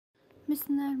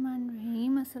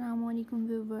Bismillahirrahmanirrahim. Assalamu alaikum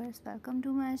viewers. Welcome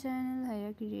to my channel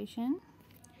Higher Creation.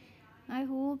 I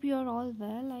hope you are all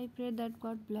well. I pray that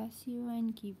God bless you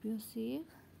and keep you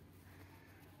safe.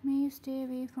 May you stay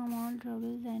away from all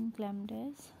troubles and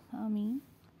calamities. Ameen.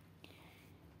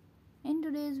 In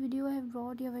today's video, I have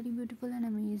brought you a very beautiful and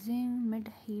amazing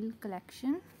mid-heel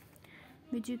collection,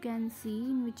 which you can see,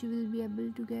 in which you will be able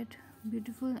to get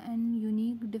beautiful and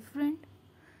unique, different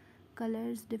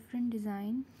colors, different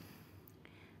design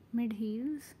mid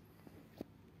heels.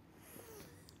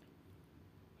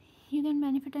 You can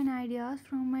benefit and ideas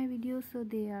from my videos, so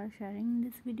they are sharing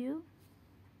this video.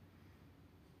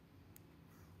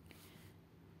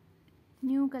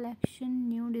 New collection,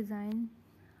 new design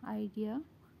idea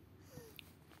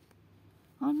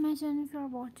on my channel. If you are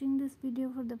watching this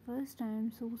video for the first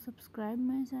time, so subscribe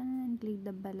my channel and click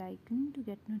the bell icon to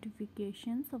get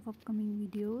notifications of upcoming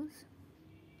videos.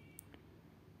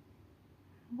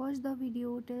 Watch the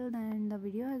video till the end. The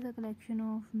video has a collection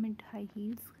of mid-high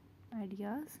heels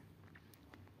ideas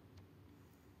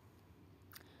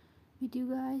with you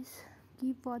guys.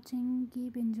 Keep watching,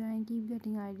 keep enjoying, keep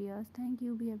getting ideas. Thank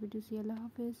you. Be happy to see. Allah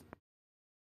Hafiz.